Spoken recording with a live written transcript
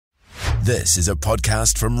This is a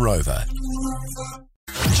podcast from Rover.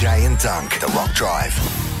 Jay and Dunk, The Rock Drive.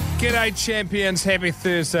 G'day, champions. Happy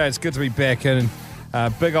Thursday. It's good to be back in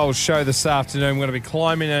a big old show this afternoon. We're going to be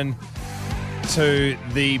climbing in to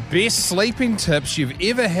the best sleeping tips you've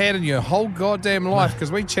ever had in your whole goddamn life,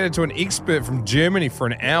 because we chatted to an expert from Germany for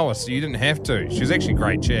an hour, so you didn't have to. She was actually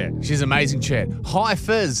great chat. She's amazing chat. High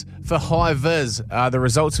Fizz for High Viz. The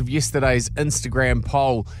results of yesterday's Instagram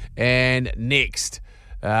poll. And next...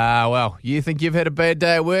 well, you think you've had a bad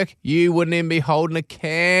day at work? You wouldn't even be holding a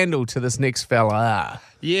candle to this next fella.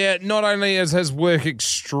 Yeah, not only is his work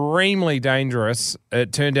extremely dangerous,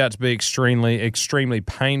 it turned out to be extremely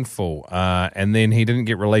painful. And then he didn't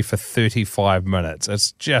get relief for 35 minutes.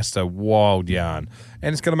 It's just a wild yarn.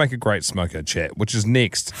 And it's going to make a great Smoko chat, which is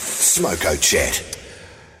next. Smoko chat.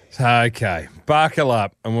 Okay, buckle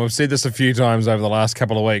up. And we've said this a few times over the last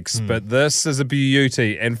couple of weeks, but this is a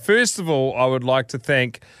beauty. And first of all, I would like to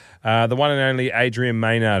thank the one and only Adrian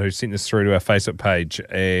Maynard, who sent this through to our Facebook page.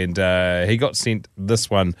 And he got sent this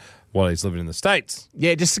one while he's living in the States.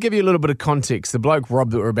 Yeah, just to give you a little bit of context, the bloke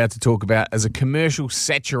Rob that we're about to talk about is a commercial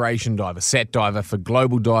saturation diver, sat diver for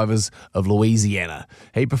Global Divers of Louisiana.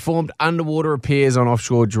 He performed underwater repairs on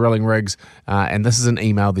offshore drilling rigs, and this is an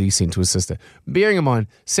email that he sent to his sister. Bearing in mind,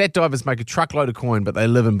 sat divers make a truckload of coin, but they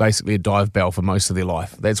live in basically a dive bell for most of their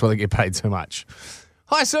life. That's why they get paid so much.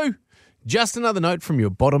 Hi, Sue. Just another note from your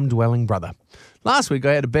bottom-dwelling brother. Last week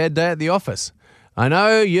I had a bad day at the office. I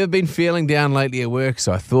know you've been feeling down lately at work,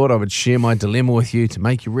 so I thought I would share my dilemma with you to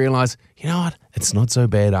make you realise, you know what, it's not so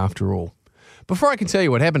bad after all. Before I can tell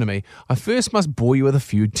you what happened to me, I first must bore you with a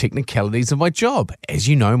few technicalities of my job. As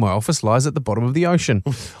you know, my office lies at the bottom of the ocean.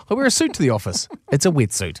 I wear a suit to the office. It's a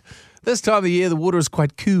wetsuit. This time of the year, the water is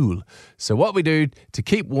quite cool. So what we do to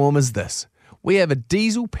keep warm is this. We have a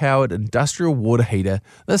diesel-powered industrial water heater.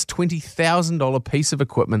 This $20,000 piece of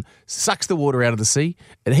equipment sucks the water out of the sea.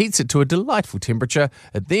 It heats it to a delightful temperature.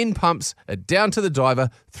 It then pumps it down to the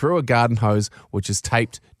diver through a garden hose, which is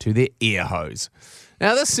taped to their air hose.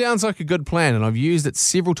 Now, this sounds like a good plan, and I've used it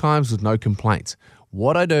several times with no complaints.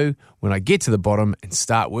 What I do when I get to the bottom and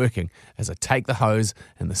start working is I take the hose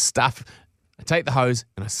and I stuff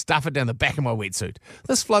it down the back of my wetsuit.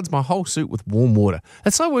 This floods my whole suit with warm water.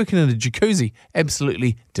 It's like working in a jacuzzi.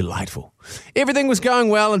 Absolutely delightful. Everything was going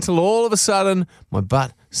well until all of a sudden my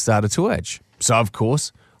butt started to itch. So, of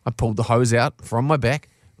course, I pulled the hose out from my back,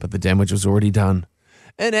 but the damage was already done.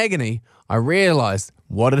 In agony, I realised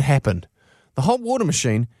what had happened. The hot water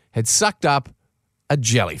machine had sucked up a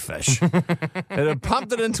jellyfish. It had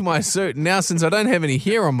pumped it into my suit, and now since I don't have any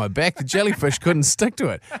hair on my back, the jellyfish couldn't stick to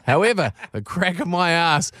it. However, the crack of my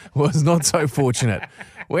ass was not so fortunate.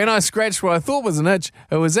 When I scratched what I thought was an itch,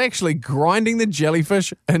 it was actually grinding the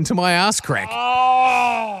jellyfish into my ass crack.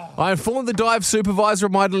 I informed the dive supervisor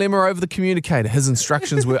of my dilemma over the communicator. His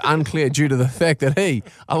instructions were unclear due to the fact that he,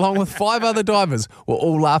 along with 5 other divers, were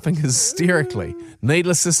all laughing hysterically.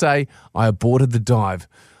 Needless to say, I aborted the dive.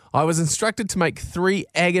 I was instructed to make 3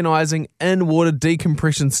 agonising in-water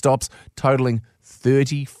decompression stops totaling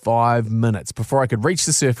 35 minutes before I could reach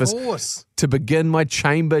the surface to begin my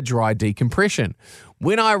chamber dry decompression.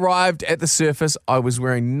 When I arrived at the surface, I was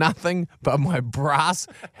wearing nothing but my brass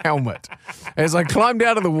helmet. As I climbed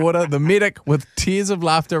out of the water, the medic, with tears of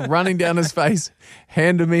laughter running down his face,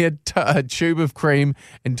 handed me a tube of cream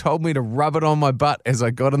and told me to rub it on my butt as I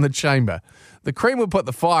got in the chamber. The cream would put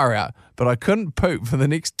the fire out, but I couldn't poop for the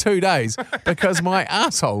next 2 days because my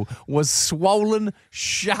asshole was swollen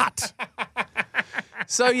shut.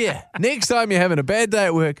 So yeah, next time you're having a bad day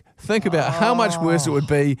at work, think about how much worse it would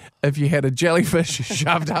be if you had a jellyfish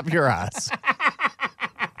shoved up your ass.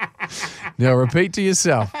 Now repeat to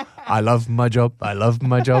yourself, I love my job, I love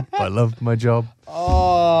my job, I love my job.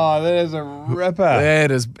 Oh, that is a ripper.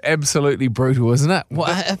 That is absolutely brutal, isn't it? Well,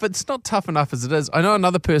 if it's not tough enough as it is, I know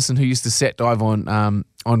another person who used to sat dive on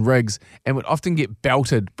rigs and would often get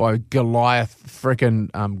belted by Goliath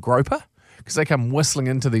frickin' groper because they come whistling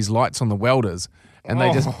into these lights on the welders and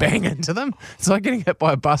they just bang into them. It's like getting hit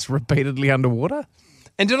by a bus repeatedly underwater.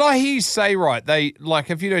 And did I hear you say right, they,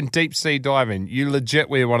 like, if you're doing deep sea diving, you legit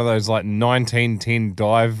wear one of those, like, 1910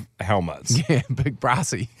 dive helmets? Yeah, big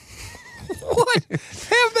brassy. What?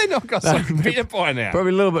 How have they not got something better by now?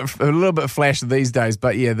 Probably a little bit flash these days,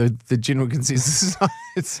 but yeah, the general consensus is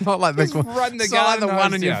it's not like the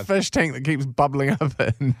one in your fish tank that keeps bubbling up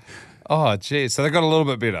in. Oh, geez. So they got a little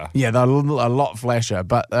bit better. Yeah, they're a lot flasher,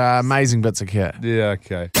 but amazing bits of kit. Yeah,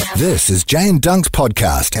 okay. This is Jay and Dunk's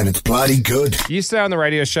podcast, and it's bloody good. Yesterday on the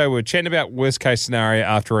radio show, we were chatting about worst case scenario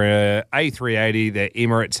after a A380 that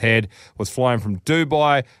Emirates had was flying from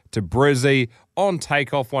Dubai to Brizzy On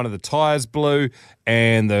takeoff, one of the tyres blew,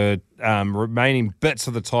 and the remaining bits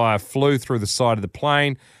of the tyre flew through the side of the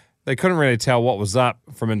plane. They couldn't really tell what was up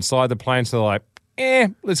from inside the plane, so they're like,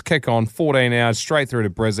 let's kick on. 14 hours straight through to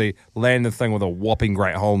Brizzy, land the thing with a whopping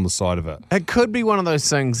great hole in the side of it. It could be one of those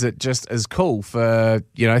things that just is cool for,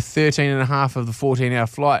 13 and a half of the 14-hour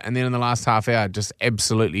flight, and then in the last half hour just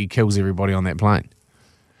absolutely kills everybody on that plane.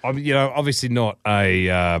 Obviously not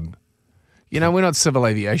a... we're not Civil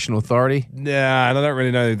Aviation Authority. Nah, and I don't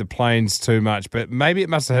really know the planes too much, but maybe it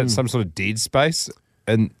must have had some sort of dead space.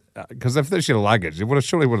 And because if there's your luggage,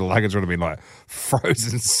 surely the luggage would have been like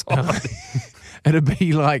frozen solid. It'd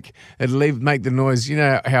be like, make the noise. You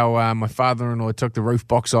know how my father-in-law took the roof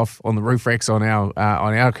box off on the roof racks on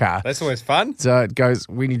our car. That's always fun. So it goes,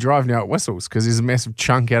 when you drive now, it whistles because there's a massive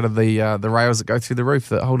chunk out of the rails that go through the roof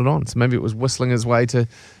that hold it on. So maybe it was whistling its way to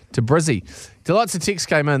Brizzy. Lots of texts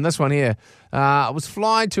came in. This one here. I was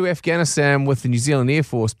flying to Afghanistan with the New Zealand Air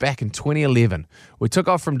Force back in 2011. We took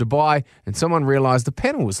off from Dubai and someone realised the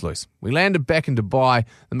panel was loose. We landed back in Dubai.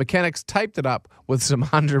 The mechanics taped it up with some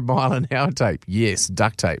 100-mile-an-hour tape. Yes,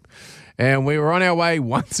 duct tape. And we were on our way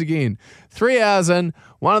once again. 3 hours in,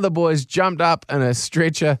 one of the boys jumped up in a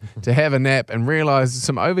stretcher to have a nap and realised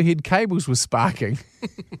some overhead cables were sparking.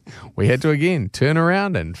 We had to again turn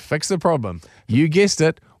around and fix the problem. You guessed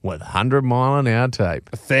it, with 100-mile-an-hour tape.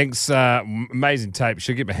 Thanks. Amazing tape.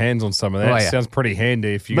 Should get my hands on some of that. Oh, yeah. Sounds pretty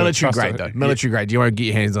handy. If you military grade, though. Military grade. You won't get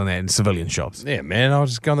your hands on that in civilian shops. Yeah, man. I'll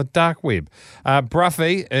just go on the dark web.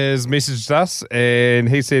 Bruffy has messaged us, and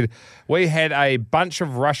he said, we had a bunch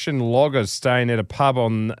of Russian loggers staying at a pub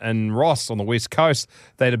in Ross on the west coast.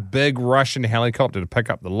 They had a big Russian helicopter to pick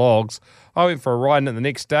up the logs. I went for a ride in it the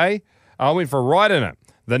next day.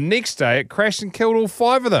 The next day, it crashed and killed all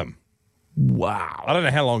 5 of them. Wow. I don't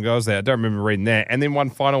know how long ago was that. I don't remember reading that. And then one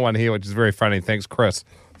final one here, which is very funny. Thanks, Chris,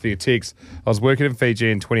 for your text. I was working in Fiji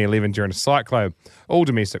in 2011 during a cyclone. All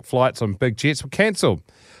domestic flights on big jets were cancelled.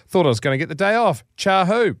 Thought I was going to get the day off.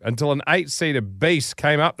 Chahoo, until an 8-seater beast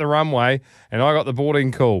came up the runway and I got the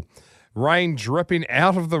boarding call. Rain dripping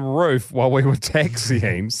out of the roof while we were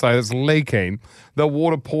taxiing, so it's leaking. The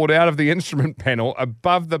water poured out of the instrument panel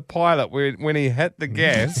above the pilot when he hit the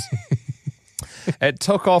gas. It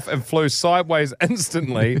took off and flew sideways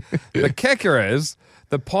instantly. The kicker is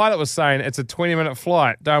the pilot was saying it's a 20-minute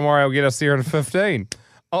flight. Don't worry, I'll get us there in 15.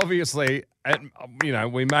 Obviously,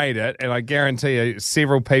 we made it, and I guarantee you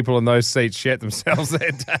several people in those seats shat themselves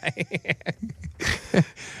that day.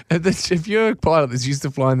 If you're a pilot that's used to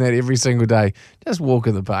flying that every single day, just walk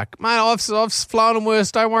in the park. Mate, I've flown them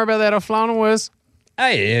worse. Don't worry about that. I've flown them worse.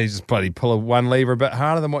 Hey, yeah, you just bloody pull one lever a bit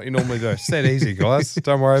harder than what you normally do. It's that easy, guys.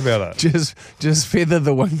 Don't worry about it. Just feather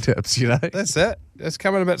the wingtips, That's it. Just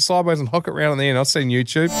come in a bit sideways and hook it round on the end. I've seen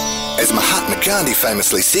YouTube. As Mahatma Gandhi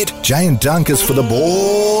famously said, Jay and Dunk is for the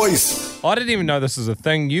boys. I didn't even know this was a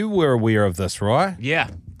thing. You were aware of this, right? Yeah.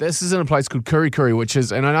 This is in a place called Kurikuri, which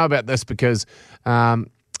is, and I know about this because one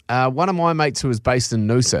of my mates who was based in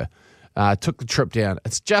Noosa took the trip down.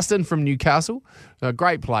 It's just in from Newcastle. A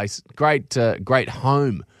great place, great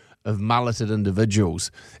home of mulleted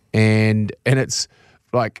individuals, and it's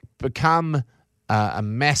like become a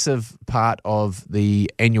massive part of the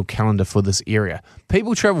annual calendar for this area.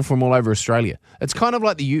 People travel from all over Australia. It's kind of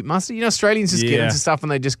like the Ute Muster. Australians just get into stuff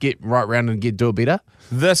and they just get right round and do it better.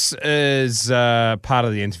 This is part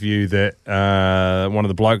of the interview that one of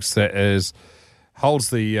the blokes that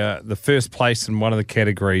holds the first place in one of the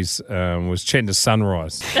categories was chatting to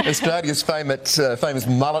Sunrise. Australia's famous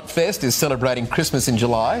Mullet Fest is celebrating Christmas in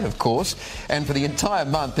July, of course, and for the entire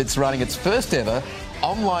month it's running its first ever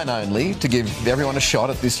online only to give everyone a shot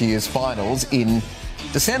at this year's finals in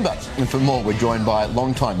December. And for more, we're joined by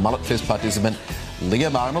long-time Mullet Fest participant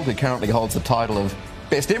Liam Arnold, who currently holds the title of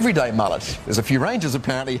Best Everyday Mullet. There's a few ranges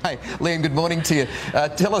apparently. Hey, Liam, good morning to you.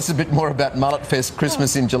 Tell us a bit more about Mullet Fest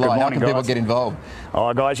Christmas in July. Good morning, how can guys. people get involved?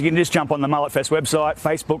 Oh, guys, you can just jump on the Mullet Fest website,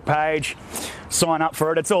 Facebook page, sign up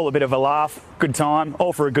for it. It's all a bit of a laugh, good time,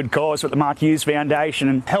 all for a good cause with the Mark Hughes Foundation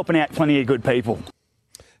and helping out plenty of good people.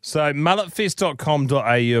 So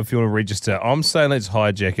mulletfest.com.au if you want to register. I'm saying let's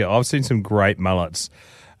hijack it. I've seen some great mullets.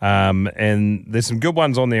 And there's some good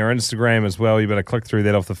ones on there, Instagram as well. You better click through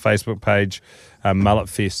that off the Facebook page, Mullet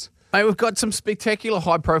Fest. Mate, we've got some spectacular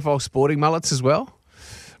high-profile sporting mullets as well.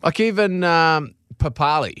 Like even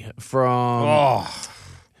Papali from... Oh,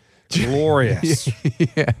 glorious.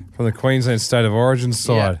 Yeah. From the Queensland State of Origin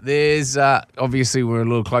side. Yeah, there's, obviously we're a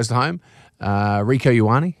little close to home, Rico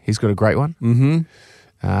Ioane. He's got a great one. Mm-hmm.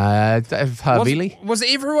 Dave Havili. Was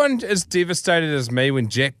everyone as devastated as me when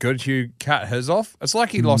Jack Goodhue cut his off? It's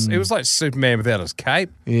like he lost. It was like Superman without his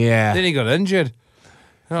cape. Yeah. Then he got injured.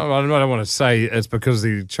 No, I don't want to say it's because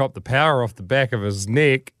he chopped the power off the back of his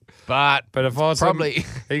neck. But if I was probably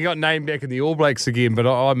he got named back in the All Blacks again.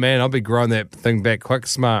 But man, I'll be growing that thing back quick,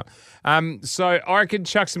 smart. So I reckon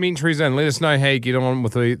chuck some entries in. Let us know how you get on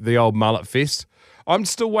with the old mullet fest. I'm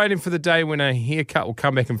still waiting for the day when a haircut will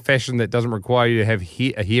come back in fashion that doesn't require you to have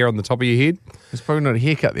a hair on the top of your head. It's probably not a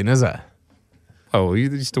haircut then, is it? Oh, well,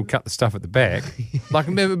 you still cut the stuff at the back. Like,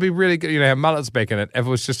 it would be really good, have mullets back in it if it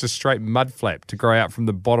was just a straight mud flap to grow out from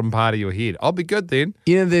the bottom part of your head. I'll be good then.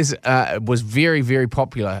 There's it was very, very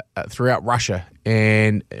popular throughout Russia,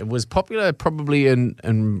 and it was popular probably in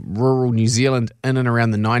rural New Zealand in and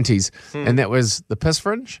around the 90s, and that was the piss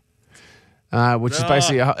fringe, which is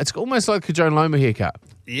basically, it's almost like a Joan Loma haircut.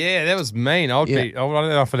 Yeah, that was mean. I don't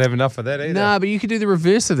know if I'd have enough of that either. No, but you could do the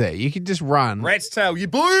reverse of that. You could just run. Rat's tail, you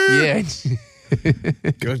blue! Yeah.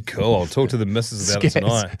 Good call. I'll talk to the missus about it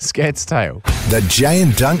tonight. Scat's tail. The Jay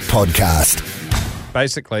and Dunk Podcast.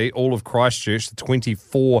 Basically, all of Christchurch, the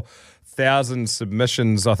 24,000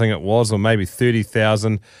 submissions, I think it was, or maybe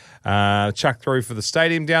 30,000, chucked through for the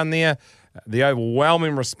stadium down there. The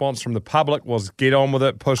overwhelming response from the public was get on with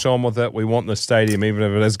it, push on with it. We want the stadium, even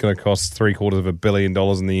if it is going to cost $750 million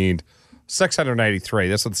in the end. 683,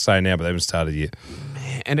 that's what they're saying now, but they haven't started yet.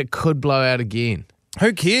 And it could blow out again.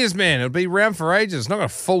 Who cares, man? It'll be around for ages. It's not going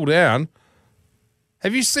to fall down.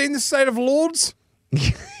 Have you seen the state of Lords?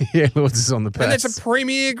 Yeah, Lords is on the pass. And that's a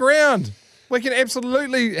premier ground. We can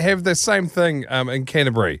absolutely have the same thing in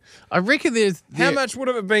Canterbury. I reckon How much would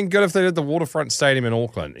it have been good if they did the Waterfront Stadium in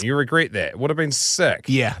Auckland? You regret that. It would have been sick.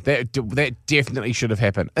 Yeah, that definitely should have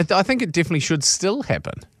happened. I think it definitely should still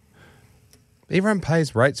happen. Everyone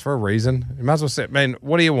pays rates for a reason. You might as well say, man,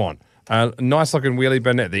 what do you want? A nice looking wheelie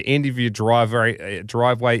bin at the end of your driveway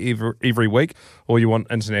every week, or you want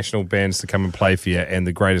international bands to come and play for you and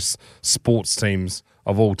the greatest sports teams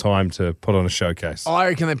of all time to put on a showcase? I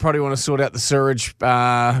reckon they probably want to sort out the sewage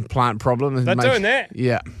plant problem. They're doing that.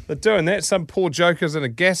 Yeah. They're doing that. Some poor jokers in a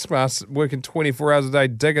gas mask working 24 hours a day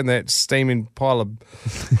digging that steaming pile of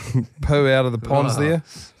poo out of the ponds there.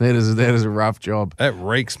 That is a rough job. That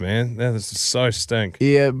reeks, man. That is so stink.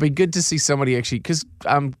 Yeah, it'd be good to see somebody actually, because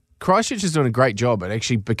Christchurch is doing a great job at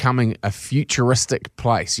actually becoming a futuristic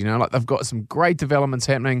place. Like they've got some great developments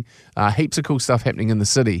happening, heaps of cool stuff happening in the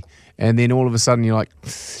city. And then all of a sudden you're like,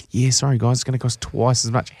 yeah, sorry guys, it's going to cost twice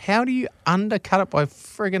as much. How do you undercut it by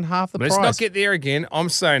friggin' half the price? Let's not get there again. I'm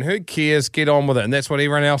saying, who cares? Get on with it. And that's what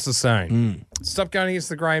everyone else is saying. Stop going against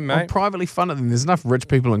the grain, mate. I'll privately fund it. There's enough rich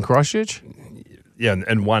people in Christchurch. Yeah,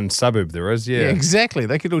 in one suburb there is, yeah. Exactly.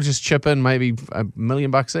 They could all just chip in maybe $1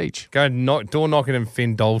 million each. Go door knocking in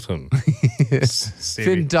Fen Dalton.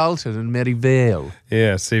 Fen Dalton and Maryvale.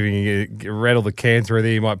 Yeah, see if you can rattle the can through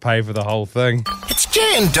there, you might pay for the whole thing. It's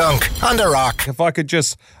Jay and Dunk under rock. If I could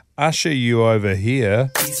just usher you over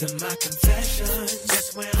here. These are my confessions.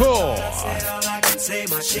 Just when I thought I said all I can say,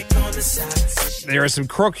 my chick on the side. There are some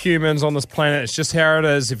crook humans on this planet. It's just how it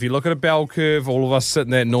is. If you look at a bell curve, all of us sit in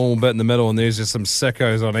that normal bit in the middle, and there's just some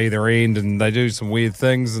sickos on either end, and they do some weird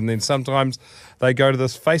things. And then sometimes they go to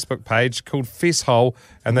this Facebook page called Fesshole,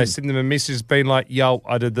 and they send them a message being like, yo,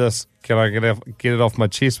 I did this. Can I get it off my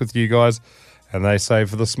chest with you guys? And they say,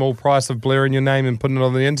 for the small price of blurring your name and putting it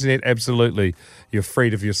on the internet, absolutely, you're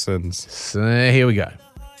freed of your sins. So here we go.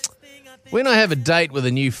 When I have a date with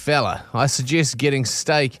a new fella, I suggest getting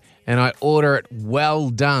steak and I order it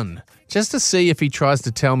well done, just to see if he tries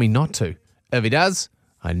to tell me not to. If he does,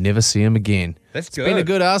 I never see him again. That's good. It's been a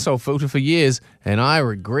good arsehole filter for years, and I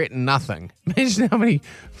regret nothing. Imagine how many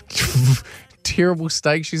terrible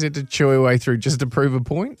steaks she's had to chew her way through just to prove a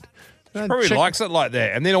point. She probably likes it like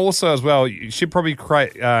that. And then also as well, she'd probably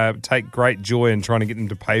take great joy in trying to get them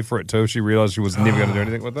to pay for it too if she realised she was never going to do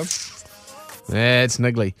anything with them. Yeah, it's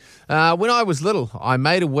niggly. When I was little, I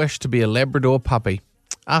made a wish to be a Labrador puppy.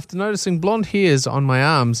 After noticing blonde hairs on my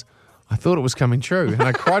arms, I thought it was coming true, and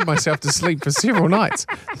I cried myself to sleep for several nights,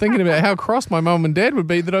 thinking about how cross my mum and dad would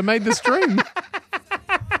be that I made this dream.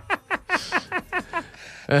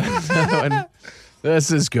 And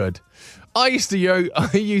this is good. I used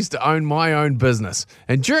to own my own business,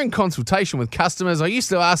 and during consultation with customers, I used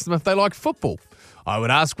to ask them if they liked football. I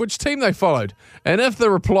would ask which team they followed, and if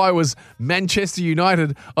the reply was Manchester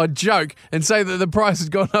United, I'd joke and say that the price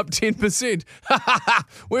had gone up 10%.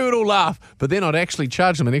 We would all laugh, but then I'd actually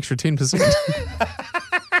charge them an extra 10%.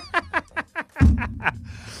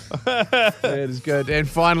 That is good. And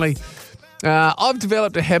finally, I've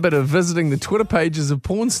developed a habit of visiting the Twitter pages of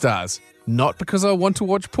porn stars, not because I want to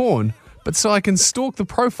watch porn, but so I can stalk the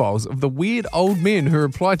profiles of the weird old men who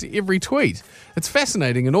reply to every tweet. It's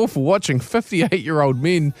fascinating and awful watching 58-year-old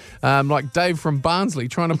men like Dave from Barnsley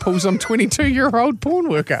trying to pull some 22-year-old porn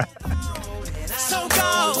worker. So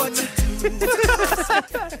go.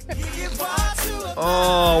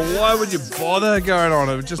 Oh, why would you bother going on?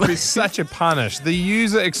 It would just be such a punish. The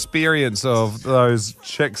user experience of those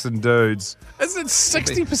chicks and dudes. Isn't it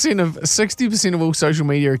 60% of all social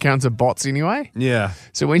media accounts are bots anyway? Yeah.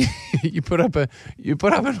 So when you put up a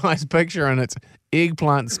nice picture and it's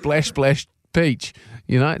eggplant splash peach,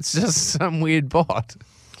 it's just some weird bot.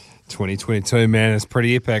 2022, man, it's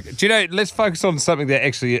pretty epic. Do you know, let's focus on something that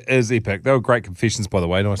actually is epic. They were great confessions, by the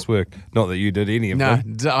way. Nice work. Not that you did any of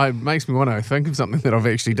them. No, it makes me want to think of something that I've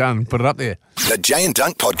actually done and put it up there. The Jay and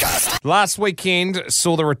Dunk Podcast. Last weekend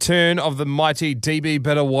saw the return of the mighty DB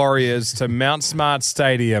Bitter Warriors to Mount Smart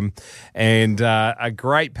Stadium, and a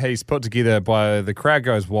great piece put together by The Crowd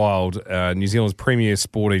Goes Wild, New Zealand's premier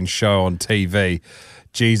sporting show on TV.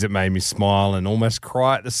 Geez, it made me smile and almost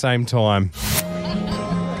cry at the same time.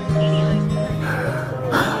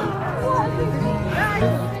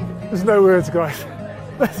 There's no words, guys.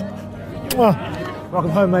 Welcome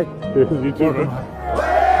home, mate. You too, man.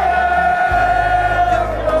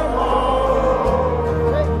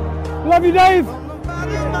 Love you, Dave.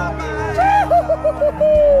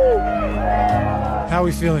 How are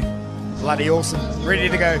we feeling? Bloody awesome. Ready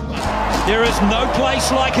to go. There is no place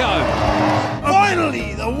like home.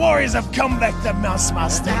 Finally, the Warriors have come back to Mount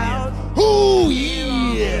Smart Stadium. Ooh,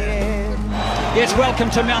 yeah. Yes, welcome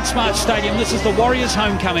to Mount Smart Stadium. This is the Warriors'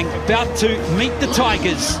 homecoming, about to meet the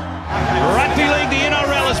Tigers. Rugby League, the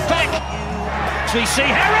NRL is back. GC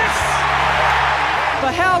Harris.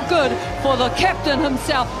 But how good for the captain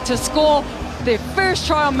himself to score their first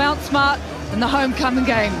try on Mount Smart in the homecoming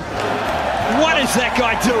game. What is that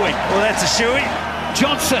guy doing? Well, that's a shoey.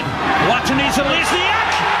 Johnson, Wataniza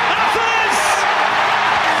Lesniak, others!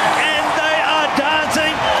 And they are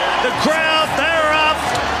dancing. The crowd, they're up.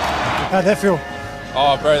 How'd that feel?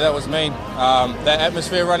 Oh, bro, that was mean. That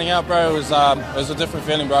atmosphere running out, bro, it was a different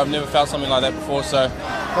feeling, bro. I've never felt something like that before, so.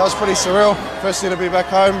 That was pretty surreal. Firstly to be back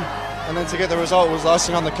home, and then to get the result was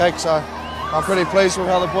icing on the cake, so I'm pretty pleased with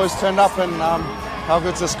how the boys turned up and how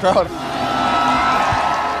good's this crowd.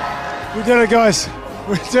 We did it, guys.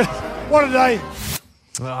 We did it. What a day.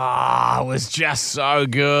 It was just so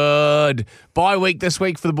good. Bye week this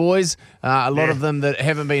week for the boys. A lot of them that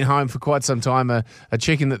haven't been home for quite some time are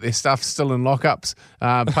checking that their stuff's still in lockups,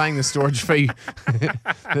 paying the storage fee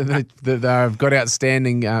that they've got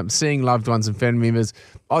outstanding, seeing loved ones and family members.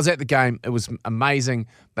 I was at the game. It was amazing.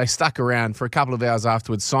 They stuck around for a couple of hours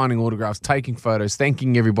afterwards, signing autographs, taking photos,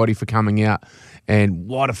 thanking everybody for coming out. And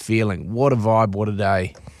what a feeling. What a vibe. What a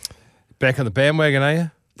day. Back on the bandwagon, are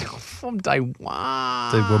you? From day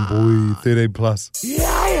one. Day one, boy, 13 plus.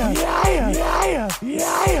 Yeah.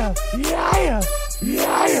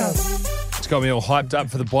 It's got me all hyped up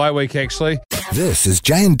for the bye week, actually. This is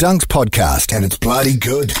Jay and Dunk's podcast, and it's bloody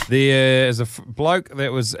good. There is a bloke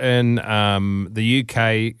that was in the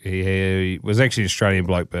UK. He was actually an Australian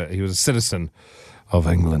bloke, but he was a citizen of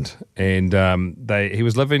England. And he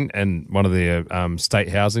was living in one of their state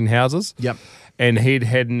housing houses. Yep. And he'd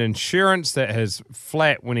had an insurance that his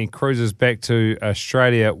flat, when he cruises back to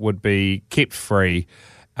Australia, would be kept free.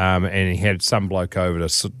 And he had some bloke over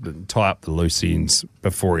to tie up the loose ends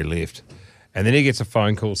before he left. And then he gets a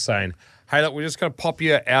phone call saying, hey, look, we're just going to pop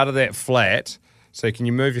you out of that flat. So can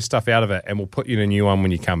you move your stuff out of it and we'll put you in a new one when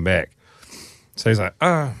you come back. So he's like,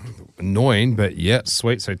 oh, annoying, but yeah,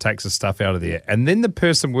 sweet. So he takes his stuff out of there. And then the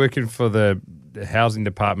person working for the housing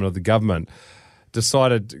department of the government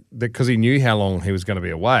decided that because he knew how long he was going to be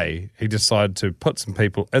away, he decided to put some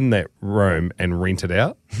people in that room and rent it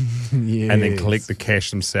out and then collect the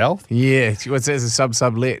cash himself. Yeah, what's as a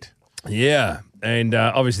sublet. Yeah, and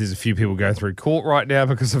obviously there's a few people going through court right now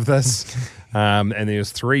because of this. And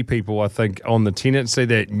there's 3 people, I think, on the tenancy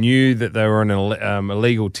that knew that they were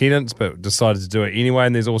illegal tenants but decided to do it anyway.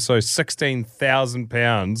 And there's also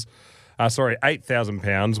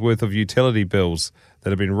 £8,000 worth of utility bills that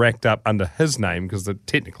have been racked up under his name because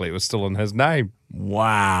technically it was still in his name.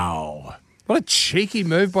 Wow. What a cheeky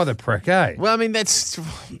move by the prick, eh? Well, I mean,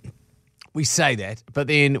 we say that, but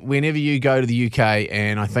then whenever you go to the UK,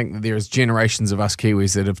 and I think that there's generations of us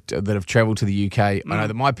Kiwis that have travelled to the UK. I know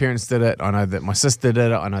that my parents did it. I know that my sister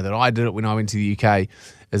did it. I know that I did it when I went to the UK,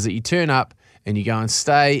 is that you turn up and you go and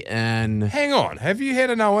stay in... Hang on. Have you had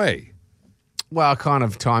an OE? Well, kind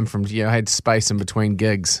of time from, I had space in between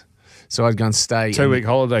gigs. So I'd go and stay. 2-week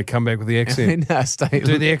holiday, come back with the accent. Stay.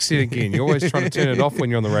 Do the accent again. You're always trying to turn it off when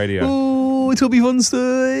you're on the radio. Ooh, Oh, Toby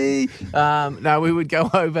Fonstey. No, we would go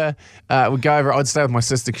over. I'd stay with my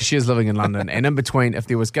sister because she was living in London. And in between, if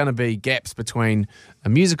there was going to be gaps between a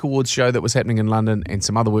music awards show that was happening in London and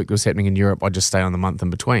some other work that was happening in Europe, I'd just stay on the month in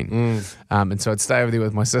between. And so I'd stay over there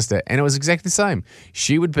with my sister. And it was exactly the same.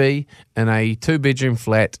 She would be in a 2-bedroom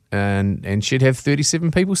flat and she'd have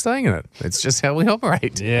 37 people staying in it. It's just how we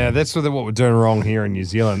operate. Yeah, that's what we're doing wrong here in New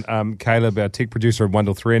Zealand. Caleb, our tech producer of 1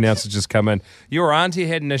 till 3 announcers, just come in. Your auntie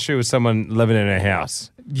had an issue with someone living in her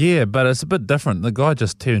house. Yeah, but it's a bit different. The guy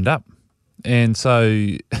just turned up. And so...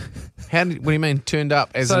 What do you mean turned up?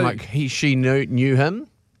 As in like she knew him?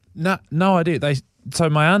 No idea. So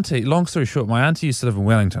my auntie, long story short, my auntie used to live in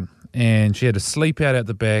Wellington and she had a sleep out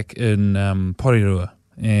the back in Porirua.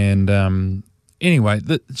 And anyway,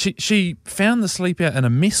 she found the sleep out in a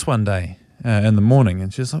mess one day in the morning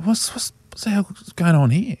and she was like, what's the hell going on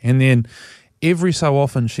here? And then every so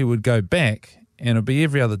often she would go back and it would be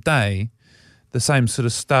every other day the same sort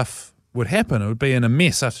of stuff would happen. It would be in a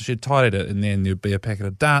mess after she'd tidied it, and then there'd be a packet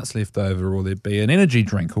of darts left over, or there'd be an energy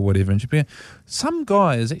drink or whatever, and she'd be, some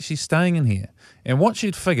guy is actually staying in here. And what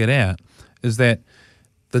she'd figured out is that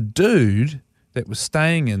the dude that was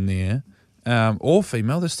staying in there, or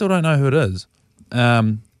female, they still don't know who it is,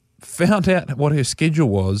 found out what her schedule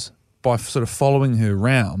was by sort of following her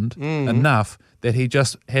around enough that he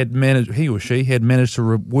or she had managed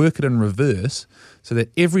to work it in reverse so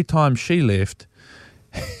that every time she left,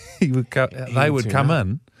 they would come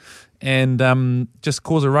in and just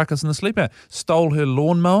cause a ruckus in the sleep out. Stole her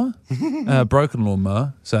lawnmower, broken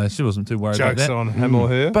lawnmower, so she wasn't too worried about that. Joke's on him or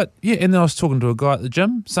her. But yeah, and then I was talking to a guy at the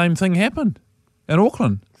gym, same thing happened in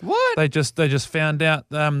Auckland. What? They just found out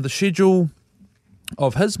the schedule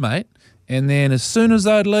of his mate, and then as soon as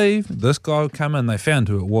they'd leave, this guy would come in. They found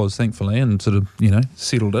who it was, thankfully, and sort of,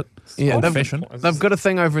 settled it. Yeah, old-fashioned. They've got a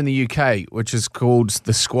thing over in the UK which is called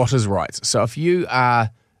the squatters' rights. So if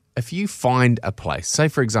you find a place, say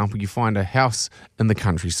for example you find a house in the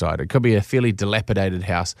countryside, it could be a fairly dilapidated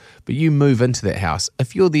house, but you move into that house,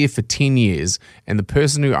 if you're there for 10 years and the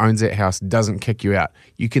person who owns that house doesn't kick you out,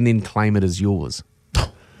 you can then claim it as yours.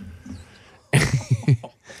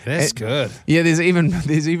 That's good. Yeah, there's even That's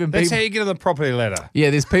people, how you get on the property ladder. yeah,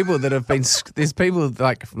 there's people that have been there's people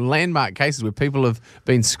like landmark cases where people have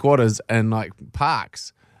been squatters in like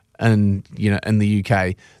parks and in the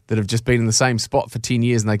UK that have just been in the same spot for 10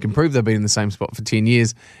 years, and they can prove they've been in the same spot for 10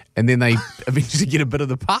 years, and then they eventually get a bit of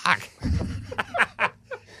the park.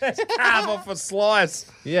 That's carve off a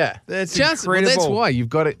slice. Yeah, That's incredible. incredible. That's why you've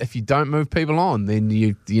got it. If you don't move people on, then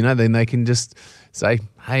then they can just say,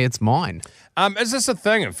 "Hey, it's mine." Is this a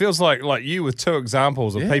thing? It feels like you with two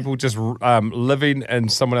examples of people just living in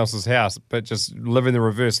someone else's house, but just living the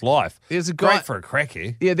reverse life. There's a guy Great for a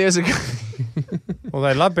cracky. Yeah, there's a guy. Well,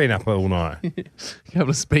 they love being up all night. A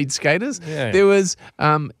couple of speed skaters. Yeah. There was,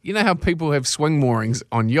 you know how people have swing moorings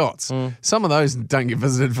on yachts? Some of those don't get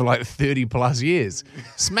visited for like 30 plus years.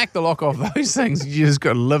 Smack the lock off those things, you just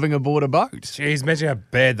got living aboard a boat. Jeez, imagine how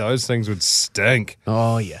bad those things would stink.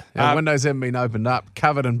 Oh, yeah. Our windows haven't been opened up,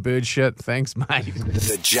 covered in bird shit. Thanks, mate.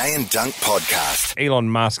 The Jay and Dunk Podcast. Elon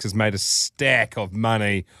Musk has made a stack of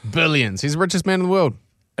money. Billions. He's the richest man in the world.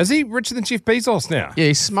 Is he richer than Jeff Bezos now? Yeah,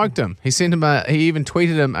 he smoked him. He sent him he even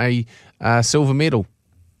tweeted him a silver medal.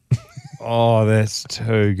 Oh, that's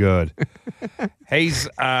too good. He's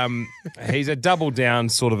a double down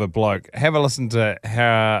sort of a bloke. Have a listen to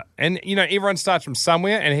how, and everyone starts from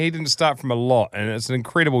somewhere, and he didn't start from a lot, and it's an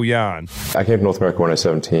incredible yarn. I came to North America when I was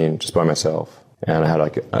 17, just by myself, and I had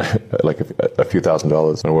a few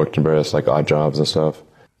 $1,000s. I worked in various odd jobs and stuff.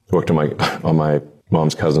 Worked on my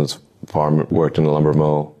mom's cousin's farm, worked in the lumber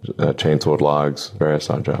mill, chainsawed logs, various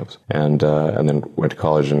odd jobs, and then went to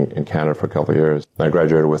college in Canada for a couple of years. I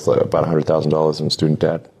graduated with about $100,000 in student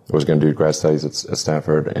debt. I was going to do grad studies at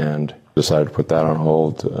Stanford and decided to put that on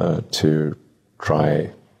hold to try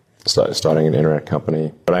starting an internet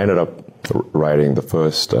company. But I ended up writing the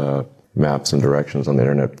first maps and directions on the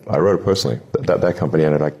internet. I wrote it personally. That company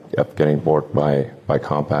ended up getting bought by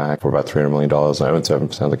Compaq for about $300 million. And I owned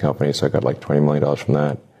 7% of the company, so I got $20 million from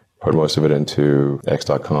that. Put most of it into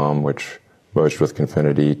X.com, which merged with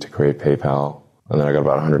Confinity to create PayPal. And then I got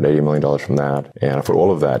about $180 million from that. And I put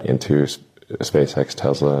all of that into SpaceX,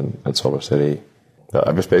 Tesla, and Solar City.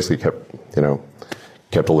 I just basically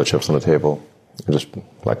kept all the chips on the table and just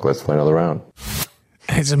let's play another round.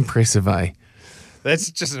 It's impressive, eh?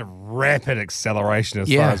 That's just a rapid acceleration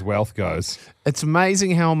as far as wealth goes. It's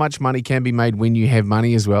amazing how much money can be made when you have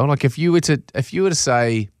money as well. Like if you were to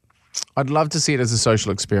say, I'd love to see it as a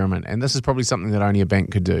social experiment, and this is probably something that only a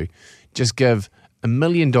bank could do. Just give $1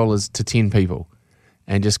 million to 10 people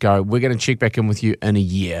and just go, we're going to check back in with you in a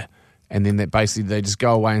year. and then that basically they just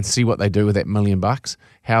go away and see what they do with that $1 million.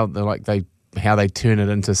 How they turn it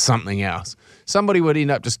into something else. Somebody would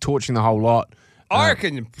end up just torching the whole lot. I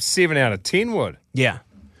reckon 7 out of 10 would. Yeah,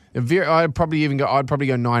 I'd probably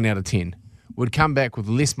go 9 out of 10. Would come back with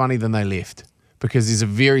less money than they left, because there's a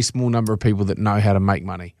very small number of people that know how to make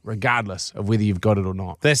money, regardless of whether you've got it or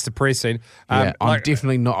not. That's depressing. I'm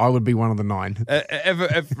definitely not. I would be one of the 9.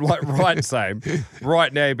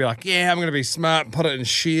 Right now you'd be like, yeah, I'm going to be smart and put it in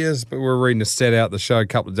shares. But we were reading a stat out the show a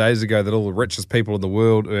couple of days ago that all the richest people in the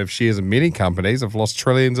world who have shares in many companies have lost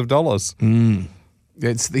trillions of dollars.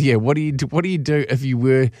 What do you do if you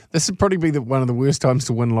were? This would probably be one of the worst times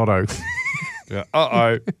to win lotto.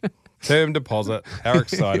 Yeah. Term deposit. How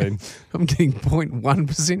exciting. I'm getting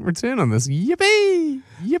 0.1% return on this. Yippee!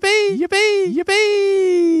 Yippee! Yippee!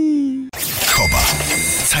 Yippee! Copper,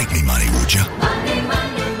 take me money, would you?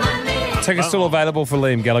 Tickets still available for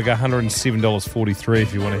Liam Gallagher, $107.43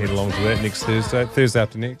 if you want to head along to that next Thursday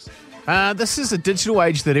after next. This is a digital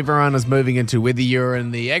age that everyone is moving into, whether you're in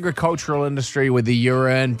the agricultural industry, whether you're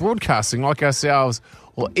in broadcasting like ourselves,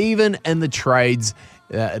 or even in the trades.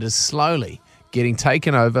 It is slowly getting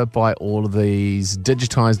taken over by all of these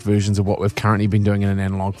digitized versions of what we've currently been doing in an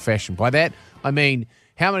analog fashion. By that, I mean,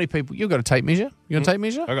 how many people... You've got a tape measure? You got a tape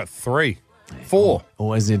measure? I got 3. 4.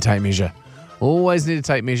 Always need a tape measure. Always need a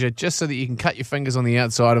tape measure, just so that you can cut your fingers on the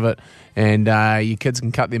outside of it, and your kids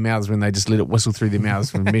can cut their mouths when they just let it whistle through their mouths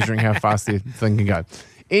from measuring how fast their thing can go.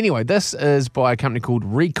 Anyway, this is by a company called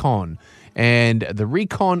Recon, and the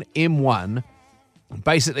Recon M1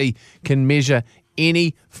 basically can measure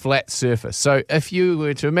any flat surface. So if you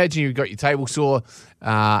were to imagine you've got your table saw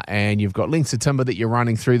and you've got lengths of timber that you're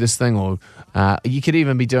running through this thing, or you could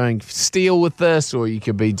even be doing steel with this, or you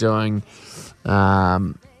could be doing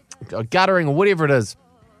guttering or whatever it is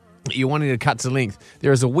you're wanting to cut to length,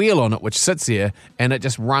 there is a wheel on it which sits there and it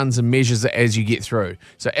just runs and measures it as you get through.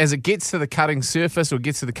 So as it gets to the cutting surface or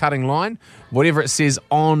gets to the cutting line, whatever it says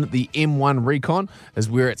on the M1 Recon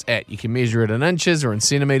is where it's at. You can measure it in inches or in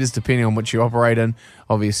centimetres depending on which you operate in.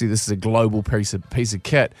 Obviously this is a global piece of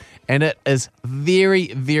kit, and it is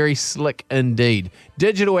very, very slick indeed.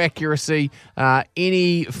 Digital accuracy,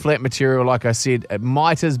 any flat material, like I said,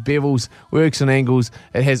 miters, bevels, works and angles,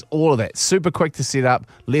 it has all of that. Super quick to set up,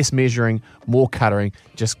 less measuring, more cuttering.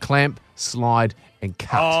 Just clamp, slide, and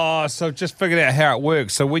cut. Oh, so just figured out how it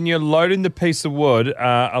works. So when you're loading the piece of wood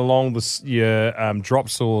along your drop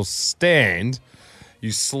saw stand,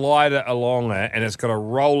 you slide it along it, and it's got a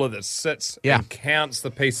roller that sits and counts the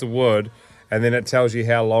piece of wood, and then it tells you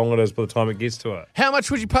how long it is by the time it gets to it. How much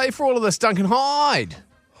would you pay for all of this, Duncan Hyde?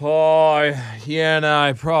 Oh, yeah,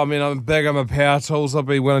 no, probably. I mean, I'm big on my power tools. I'd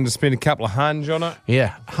be willing to spend a couple of $100 on it.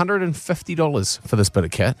 Yeah, $150 for this bit of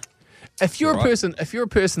kit. If you're a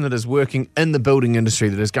person that is working in the building industry,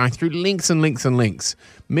 that is going through lengths and lengths and lengths,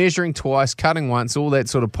 measuring twice, cutting once, all that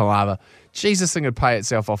sort of palaver, Jesus, thing would pay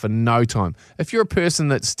itself off in no time. If you're a person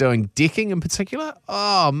that's doing decking in particular,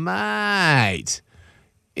 oh, mate,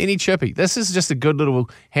 any chippy. This is just a good little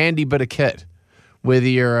handy bit of kit. Whether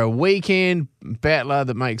you're a weekend battler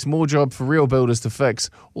that makes more job for real builders to fix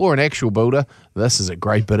or an actual builder, this is a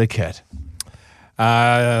great bit of kit. Do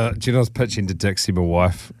you know, I was pitching to Dixie, my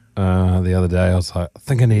wife, the other day. I was like, I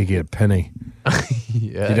think I need to get a penny.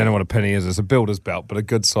 Yeah. You don't know what a penny is. It's a builder's belt, but a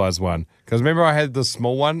good size one. Because remember I had the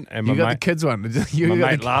small one? And you got the kids' one. My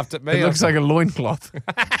mate laughed at me. It looks like a loincloth.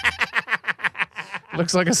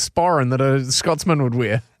 Looks like a sporran that a Scotsman would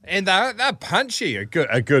wear. And they're punchy, a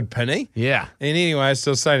good penny. Yeah. And anyway, I was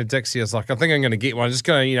still saying to Dixie, I was like, I think I'm going to get one. I'm just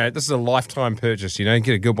going to, this is a lifetime purchase, get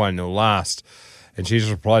a good one and it'll last. And she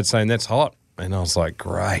just replied saying, that's hot. And I was like,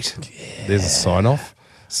 great. Yeah. There's a sign off.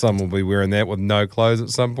 Someone will be wearing that with no clothes at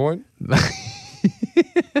some point.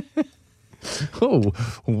 Oh,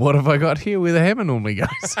 what have I got here where the hammer normally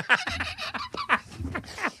goes?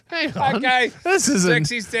 Hang on. Okay, this isn't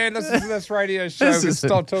Dixie Stan. Listen to this radio show. We can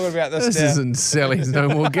stop talking about this. This now. Isn't Sally's No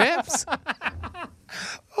More Gaps.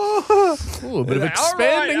 Oh, a bit of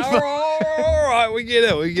expanding. All right, we get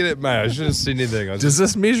it, mate. I should have seen anything. Does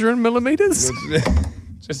this measure in millimeters?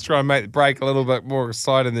 Just try and make the break a little bit more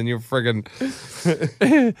exciting than you're friggin'.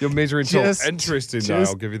 You're measuring till interesting, though.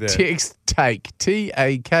 I'll give you that. Text TAKE,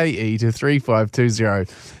 TAKE to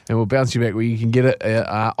 3520, and we'll bounce you back where you can get it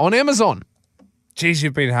on Amazon. Geez,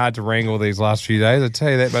 you've been hard to wrangle these last few days. I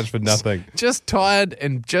tell you that much for nothing. Just tired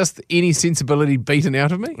and just any sensibility beaten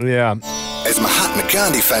out of me. Yeah. As Mahatma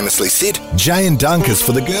Gandhi famously said, Jay and Dunker's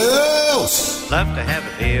for the girls. Love to have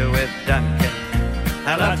a beer with Duncan.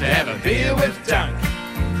 I love to have a beer with Duncan.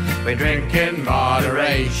 We drink in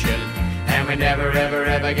moderation, and we never, ever,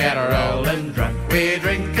 ever get rolling drunk. We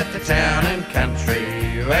drink at the town and country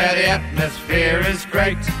where the atmosphere is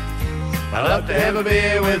great. I love to have a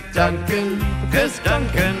beer with Duncan because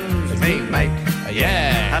Duncan's me mate.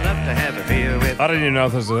 Yeah. I love to have a beer with. I don't even know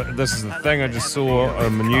if this is a thing. I just saw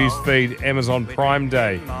on my news feed Amazon Prime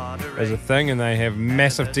Day is a thing, and they have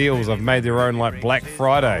massive deals. I've made their own like Black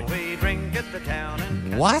Friday.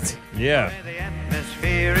 What? Yeah.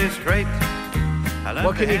 Atmosphere is great.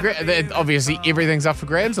 What can you grab? Obviously, everything's up for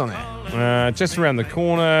grabs on that. Just around the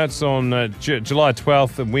corner. It's on July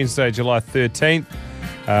 12th and Wednesday, July 13th.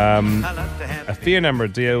 A fair number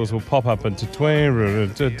of deals will pop up into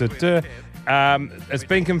it's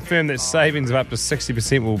been confirmed that savings of up to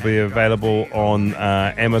 60% will be available on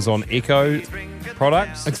Amazon Echo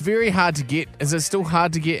products. It's very hard to get. Is it still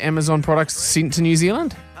hard to get Amazon products sent to New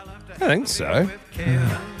Zealand? I think so.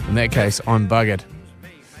 In that case, I'm buggered.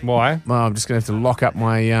 Why? Well, I'm just going to have to lock up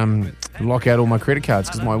my lock out all my credit cards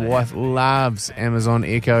because my wife loves Amazon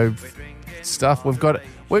Echo stuff. You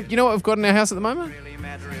know what we've got in our house at the moment?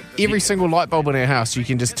 Every single light bulb in our house you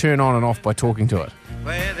can just turn on and off by talking to it.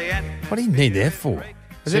 What do you need that for?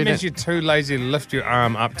 Does that mean you're too lazy to lift your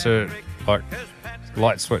arm up to like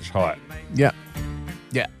light switch height? Yeah.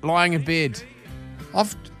 Yeah. Lying in bed.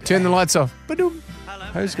 Turn the lights off. Ba-doom.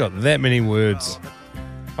 Who's got that many words?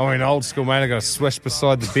 I mean, old school mate, I got a swish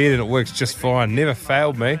beside the bed and it works just fine. Never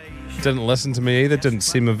failed me. Didn't listen to me either. Didn't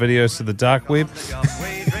send my videos to the dark web.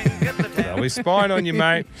 They'll be spying on you,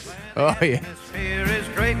 mate. Oh, yeah.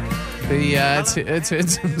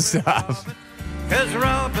 It's some stuff.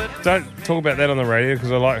 Don't talk about that on the radio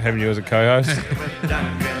because I like having you as a co-host.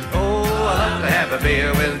 Oh, I love to have a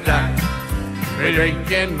beer with Duncan. We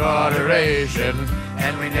drink in moderation.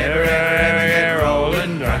 And we never ever get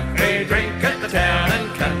rolling drunk. We drink at the town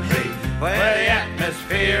and country where the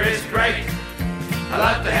atmosphere is great. I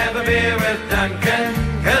love to have a beer with Duncan,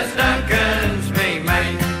 cause Duncan's me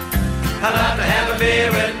mate. I love to have a beer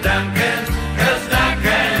with Duncan, cause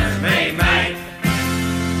Duncan's me mate.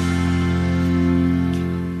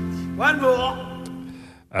 One more.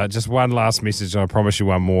 Just one last message, and I promise you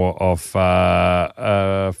one more off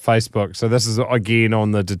Facebook. So this is, again,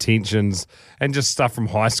 on the detentions and just stuff from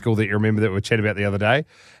high school that you remember that we were chatting about the other day.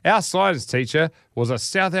 Our science teacher was a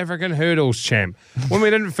South African hurdles champ. When we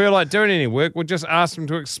didn't feel like doing any work, we'd just ask him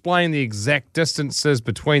to explain the exact distances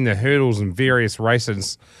between the hurdles and various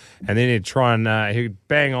races. And then he'd try and he'd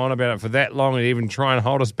bang on about it for that long and even try and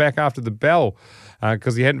hold us back after the bell.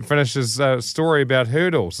 Because he hadn't finished his story about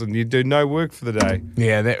hurdles, and you do no work for the day.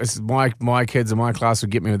 Yeah, that was my kids in my class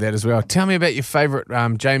would get me with that as well. Tell me about your favourite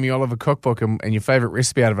Jamie Oliver cookbook and your favourite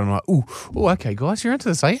recipe out of it. I'm like, ooh, okay, guys, you're into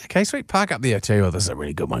this, eh? Okay, sweet, park up there. I tell you what, this is a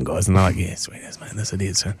really good one, guys. And they're like, yeah, sweet as, man, this it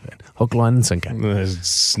is. Hook, line, and sinker.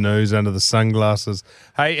 Snooze under the sunglasses.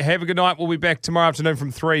 Hey, have a good night. We'll be back tomorrow afternoon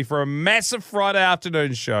from 3 for a massive Friday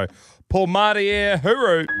afternoon show. Paul Marty here,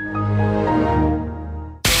 hooroo.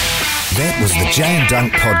 That was the Jay and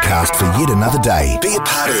Dunk podcast for yet another day. Be a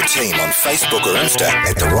part of the team on Facebook or Insta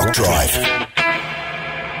at The Rock Drive.